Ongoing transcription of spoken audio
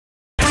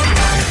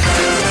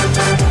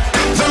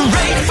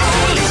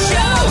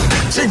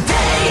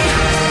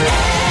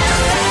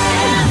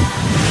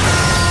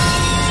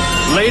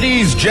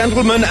Ladies,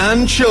 gentlemen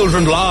and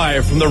children,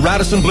 live from the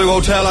Radisson Blu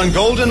Hotel on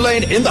Golden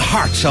Lane in the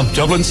heart of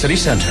Dublin City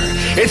Centre.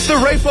 It's the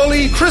Ray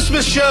Foley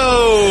Christmas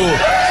Show.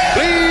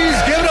 Please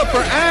give it up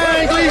for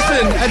Anne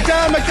Gleeson and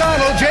Dan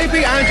McDonald,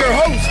 JP Anchor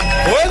host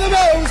for the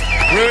most,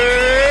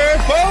 Ray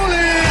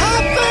Foley.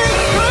 Happy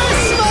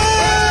Christmas!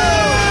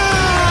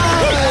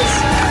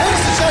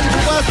 Ladies and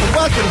gentlemen,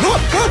 welcome.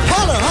 Good,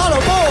 holler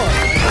more.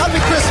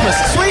 Happy Christmas.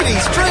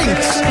 Sweeties,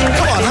 drinks.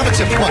 Come on, have a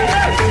chip. Come on.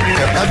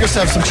 Here, have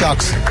yourself some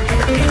chocks.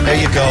 There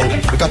you go.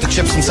 We got the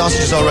chips and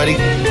sausages already.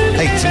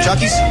 Hey, some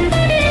chockies?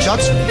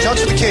 Chocks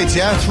for the kids,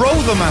 yeah? Throw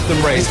them at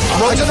them, Ray.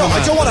 I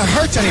don't want to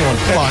hurt anyone.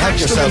 Come on, help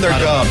yourself. Them in their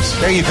gobs.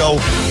 There you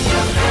go.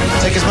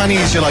 Take as many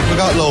as you like. We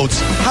got loads.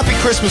 Happy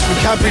Christmas from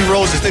Cadbury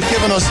Roses. They've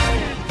given us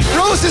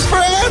roses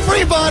for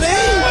everybody.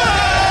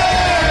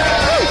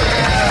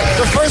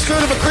 The first rule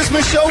of a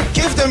Christmas show,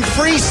 give them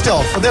free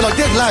stuff. And they're like,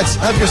 lads,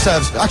 help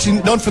yourselves.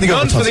 Actually, none for the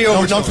Overtones. None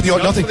for the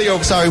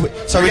Overtones. Sorry, we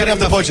didn't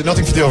have the budget.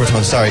 Nothing for the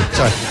Overtones. Sorry.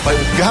 But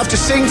you have to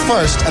sing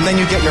first, and then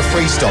you get your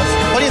free stuff.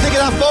 What do you think of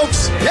that,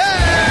 folks?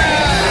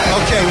 Yeah!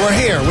 Okay, we're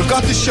here. We've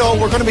got the show.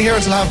 We're going to be here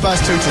until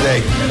 2:30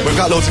 today. We've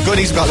got loads of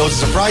goodies. We've got loads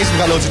of surprises.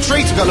 We've got loads of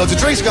treats. We've got loads of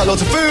drinks. We've got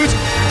loads of food.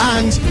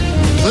 And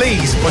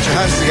please put your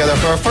hands together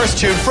for our first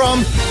tune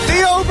from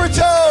the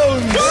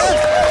Overtones.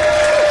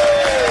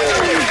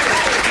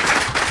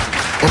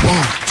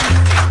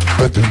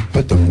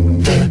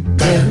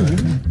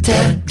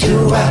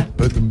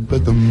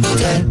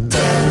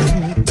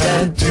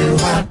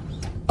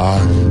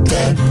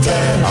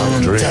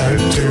 I'm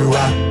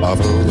dreaming of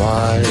a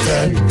white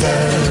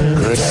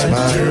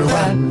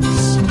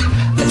Christmas,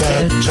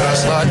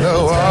 just like the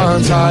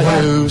ones I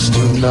used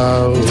to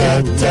know,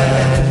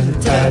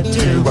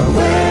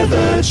 where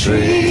the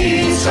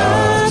trees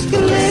are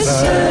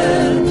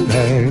glisten.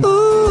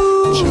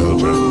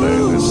 Children, they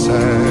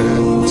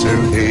listen to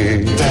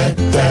hear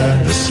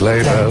the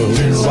sleigh bells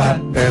in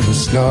the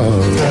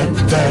snow.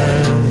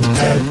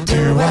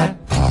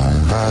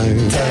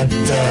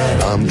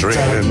 I'm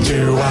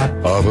dreaming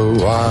of a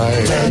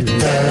white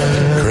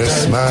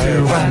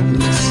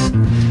Christmas,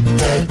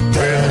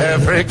 with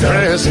every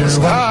Christmas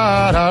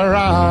card I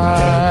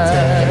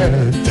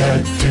write.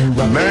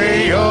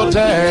 May your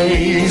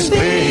days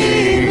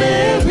be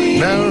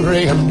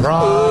merry and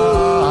bright,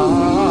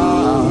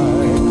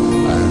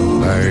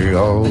 and may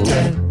all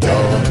your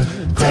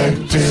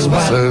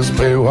Christmases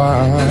be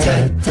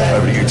white.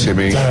 Over to you,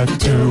 Timmy.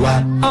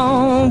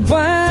 Oh,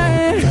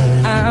 white,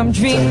 I'm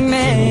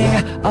dreaming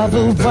of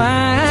a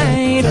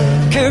white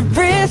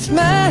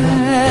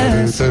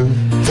Christmas,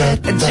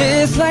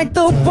 just like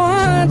the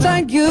ones I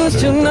used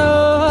to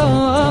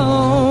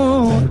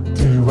know,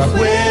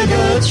 where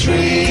the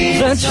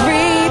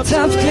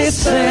treetops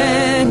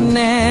glisten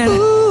and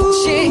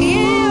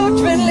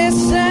children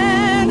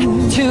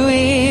listen to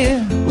hear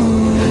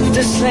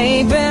the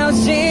sleigh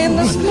bells in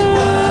the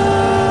snow.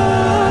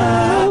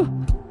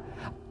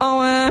 Oh,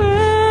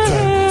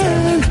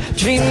 I'm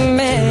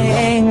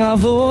dreaming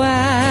of a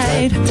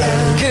white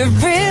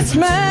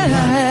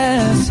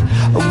Christmas,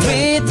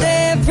 with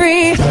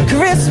every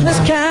Christmas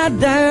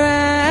card I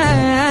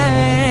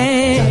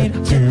write.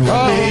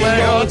 Oh, may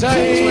your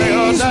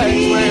days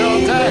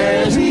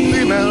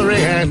be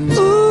merry and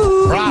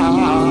bright,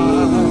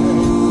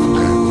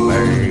 and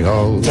may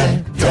all your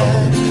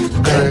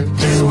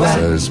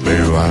Christmases be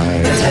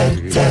white,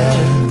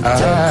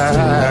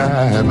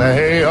 and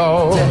may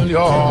all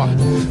your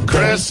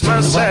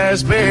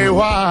Christmases be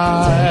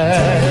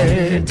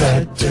white,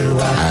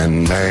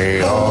 and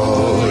may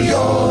all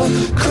your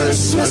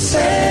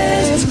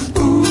Christmases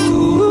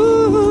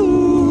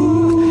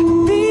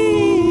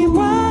be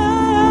white.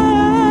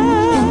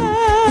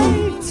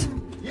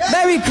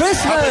 Merry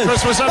Christmas! Happy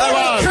Christmas, everyone!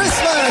 Merry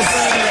Christmas!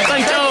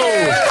 Thank you!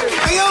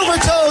 The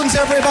Overtones,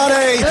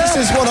 everybody! This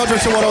is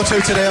 100 to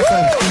 102 today,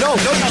 FM. No, you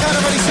can't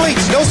have any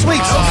sweets. No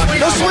sweets.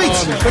 No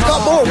sweets. We've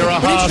got more. We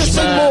need you to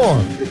sing more.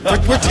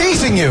 We're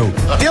teasing you.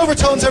 The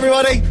Overtones,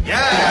 everybody.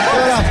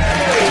 Yeah.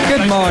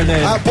 Good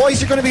morning.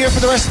 Boys, you're going to be here for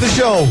the rest of the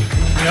show.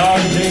 We are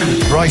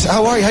indeed. Right,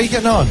 how are you? How are you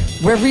getting on?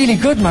 We're really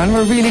good, man.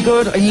 We're really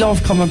good. I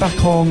love coming back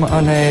home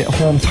on a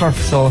home turf,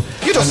 so...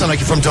 You don't sound like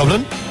you're from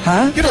Dublin.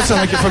 Huh? You don't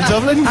sound like you're from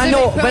Dublin. I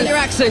know, well, your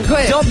accent,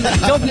 quick.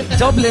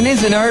 Dublin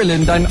is in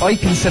Ireland, and I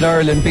consider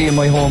Ireland being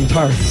my home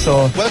turf,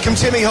 so... Welcome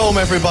Timmy home,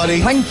 everybody.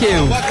 Thank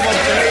you.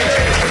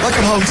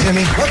 Welcome home,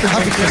 Timmy.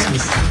 Happy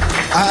Christmas.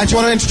 And do you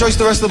want to introduce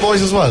the rest of the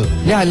boys as well?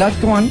 Yeah, lad,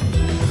 go on.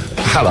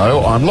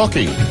 Hello, I'm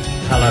Lockie.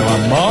 Hello,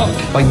 I'm Mark.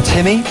 I'm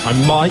Timmy.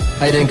 I'm Mike.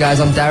 How you doing, guys?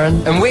 I'm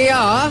Darren. And we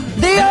are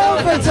the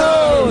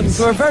Overtones.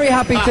 We're very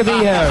happy to be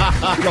here.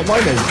 You got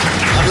mine in.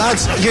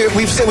 Lads,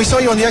 we saw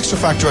you on the Extra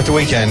Factor at the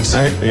weekend.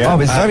 Oh, it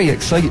was very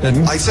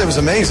exciting. I'd say it was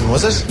amazing,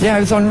 was it? Yeah,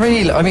 it was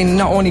unreal. I mean,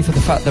 not only for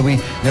the fact that we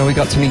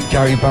got to meet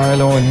Gary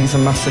Barlow, and he's a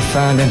massive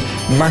fan,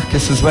 and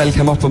Marcus as well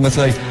came up and was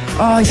like,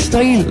 I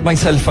styled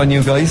myself on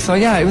you guys. So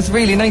yeah, it was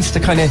really nice to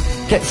kind of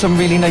get some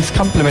really nice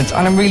compliments,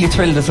 and I'm really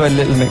thrilled as well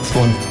Little Mix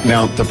won.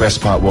 Now, the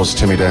best part was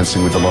Timmy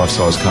dancing with the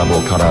life-size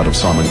cardboard cutout of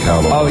Simon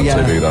Cowell on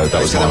TV, though.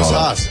 That was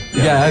hot.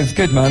 Yeah, it was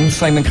good, man.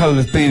 Simon Cowell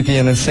was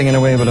boogieing and singing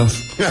away with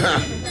us.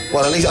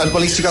 Well, at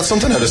least you got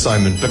something out of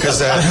Simon, because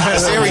the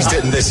series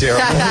didn't this year.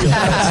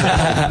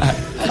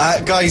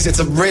 Guys, it's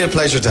a real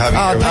pleasure to have you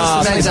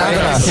here. Thanks for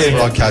having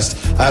broadcast.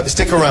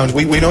 Stick around.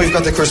 We know you've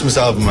got the Christmas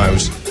album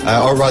out,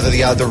 or rather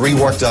the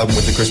reworked album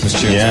with the Christmas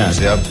tunes.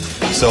 Yeah.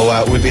 So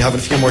we'll be having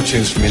a few more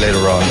tunes from you later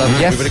on.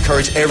 Yes. We would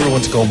encourage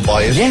everyone to go and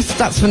buy it. Yes,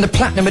 that's from the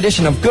Platinum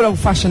Edition of Good Old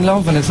Fashioned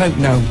Love, and it's out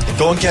now.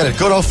 Go and get it.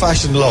 Good Old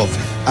Fashioned Love.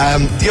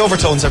 The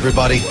Overtones,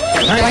 everybody.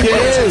 Thank you.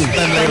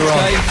 Then later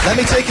on. Let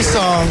me take a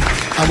song,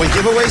 and we'll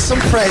give away some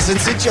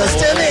presents in just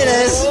a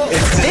minute.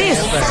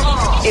 This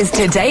is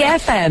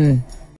Todayfm.